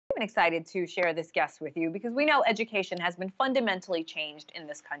been excited to share this guest with you because we know education has been fundamentally changed in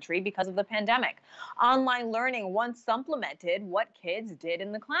this country because of the pandemic. Online learning once supplemented what kids did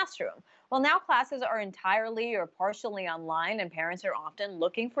in the classroom. Well, now classes are entirely or partially online, and parents are often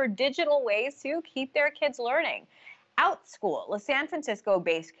looking for digital ways to keep their kids learning. Outschool, a San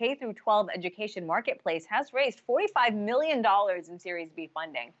Francisco-based K-12 education marketplace, has raised $45 million in Series B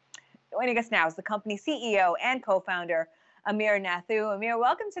funding. Joining us now is the company's CEO and co-founder, Amir Nathoo. Amir,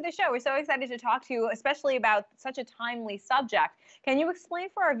 welcome to the show. We're so excited to talk to you, especially about such a timely subject. Can you explain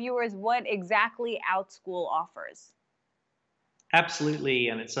for our viewers what exactly Outschool offers? Absolutely,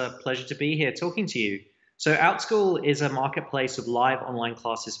 and it's a pleasure to be here talking to you. So Outschool is a marketplace of live online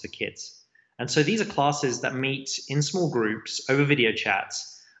classes for kids. And so these are classes that meet in small groups over video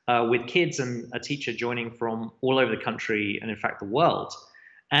chats with kids and a teacher joining from all over the country and, in fact, the world.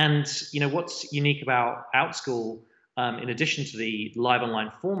 And what's unique about Outschool, in addition to the live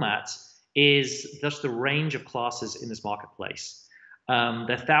online format, is just the range of classes in this marketplace. There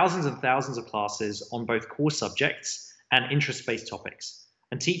are thousands and thousands of classes on both core subjects and interest-based topics.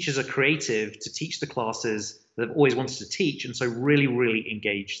 And teachers are creative to teach the classes that they've always wanted to teach, and so really, really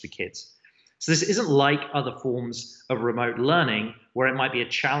engage the kids. So this isn't like other forms of remote learning where it might be a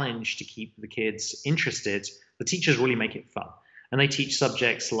challenge to keep the kids interested. The teachers really make it fun. And they teach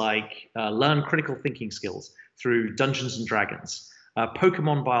subjects like learn critical thinking skills through Dungeons and Dragons,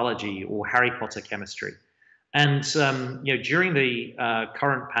 Pokemon biology, or Harry Potter chemistry. And during the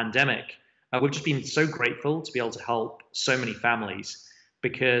current pandemic, we've just been so grateful to be able to help so many families,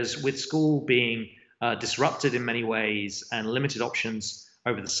 because with school being disrupted in many ways and limited options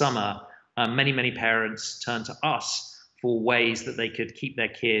over the summer, many parents turn to us for ways that they could keep their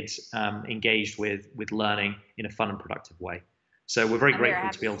kids engaged with learning in a fun and productive way. So we're very grateful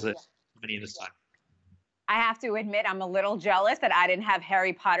to be able to many in this time. I have to admit, I'm a little jealous that I didn't have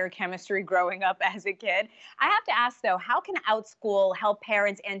Harry Potter chemistry growing up as a kid. I have to ask, though, how can Outschool help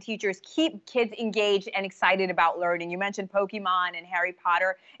parents and teachers keep kids engaged and excited about learning? You mentioned Pokemon and Harry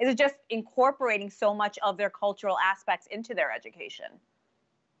Potter. Is it just incorporating so much of their cultural aspects into their education?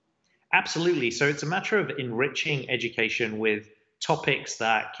 Absolutely. So it's a matter of enriching education with topics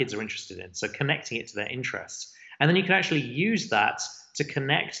that kids are interested in, so connecting it to their interests. And then you can actually use that to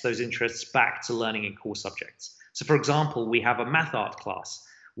connect those interests back to learning in core subjects. So for example, we have a math art class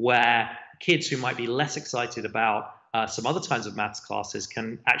where kids who might be less excited about some other kinds of maths classes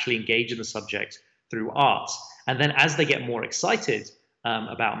can actually engage in the subject through art. And then as they get more excited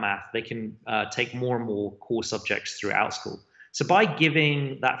about math, they can take more and more core subjects through Outschool. So by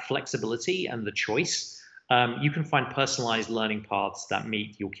giving that flexibility and the choice, you can find personalized learning paths that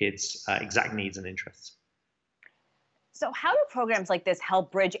meet your kids' exact needs and interests. So how do programs like this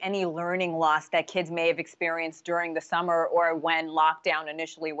help bridge any learning loss that kids may have experienced during the summer or when lockdown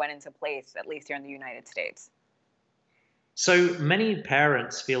initially went into place, at least here in the United States? So many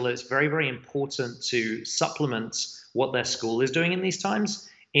parents feel that it's very important to supplement what their school is doing in these times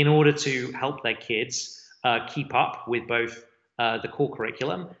in order to help their kids keep up with both the core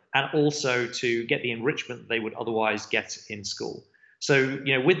curriculum and also to get the enrichment they would otherwise get in school. So,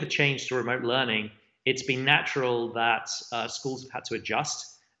 with the change to remote learning, it's been natural that schools have had to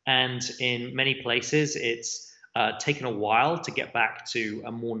adjust. And in many places, it's taken a while to get back to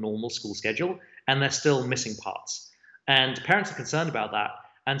a more normal school schedule, and they're still missing parts. And parents are concerned about that.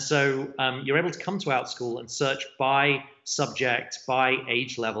 And so you're able to come to Outschool and search by subject, by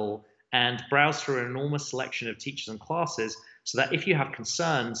age level, and browse through an enormous selection of teachers and classes so that if you have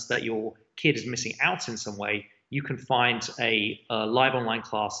concerns that your kid is missing out in some way, you can find a live online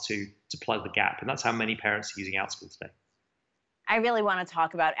class to plug the gap. And that's how many parents are using Outschool today. I really want to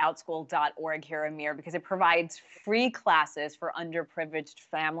talk about outschool.org here, Amir, because it provides free classes for underprivileged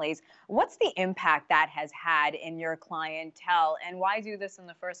families. What's the impact that has had in your clientele, and why do this in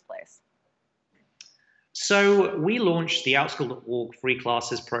the first place? So we launched the Outschool.org free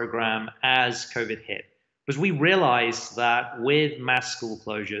classes program as COVID hit, because we realized that with mass school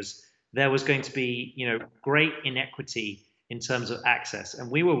closures, there was going to be, great inequity in terms of access.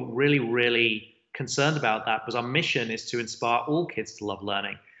 And we were really concerned about that because our mission is to inspire all kids to love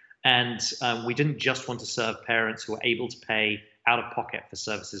learning. And we didn't just want to serve parents who are able to pay out of pocket for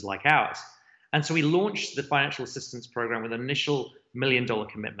services like ours. And so we launched the financial assistance program with initial $1 million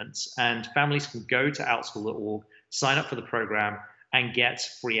commitments, and families can go to outschool.org, sign up for the program, and get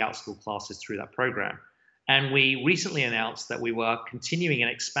free Outschool classes through that program. And we recently announced that we were continuing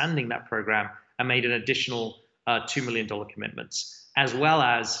and expanding that program and made an additional $2 million commitments, as well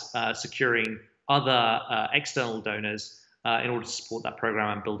as securing other external donors in order to support that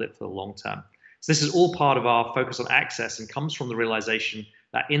program and build it for the long term. So this is all part of our focus on access and comes from the realization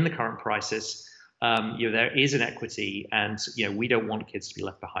that in the current crisis, there is inequity, and we don't want kids to be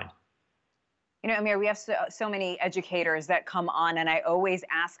left behind. Amir, we have so many educators that come on, and I always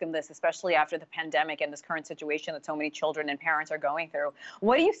ask them this, especially after the pandemic and this current situation that so many children and parents are going through.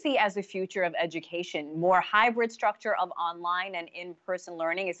 What do you see as the future of education? More hybrid structure of online and in-person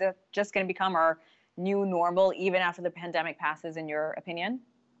learning? Is it just going to become our new normal even after the pandemic passes, in your opinion?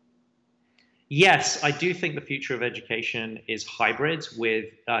 Yes, I do think the future of education is hybrid, with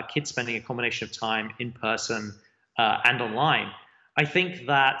kids spending a combination of time in person and online. I think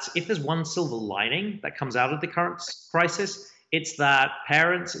that if there's one silver lining that comes out of the current crisis, it's that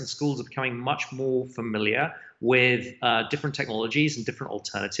parents and schools are becoming much more familiar with different technologies and different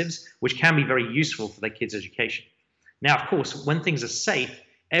alternatives, which can be very useful for their kids' education. Now, of course, when things are safe,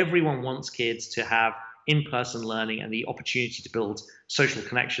 everyone wants kids to have in-person learning and the opportunity to build social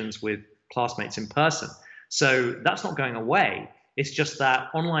connections with classmates in person. So that's not going away. It's just that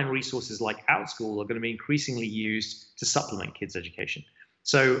online resources like Outschool are going to be increasingly used to supplement kids' education.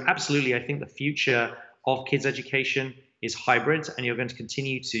 So absolutely, I think the future of kids' education is hybrid, and you're going to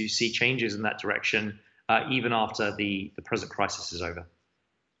continue to see changes in that direction even after the present crisis is over.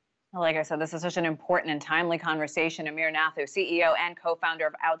 Well, like I said, this is such an important and timely conversation. Amir Nathoo, CEO and co-founder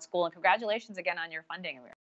of Outschool, and congratulations again on your funding, Amir.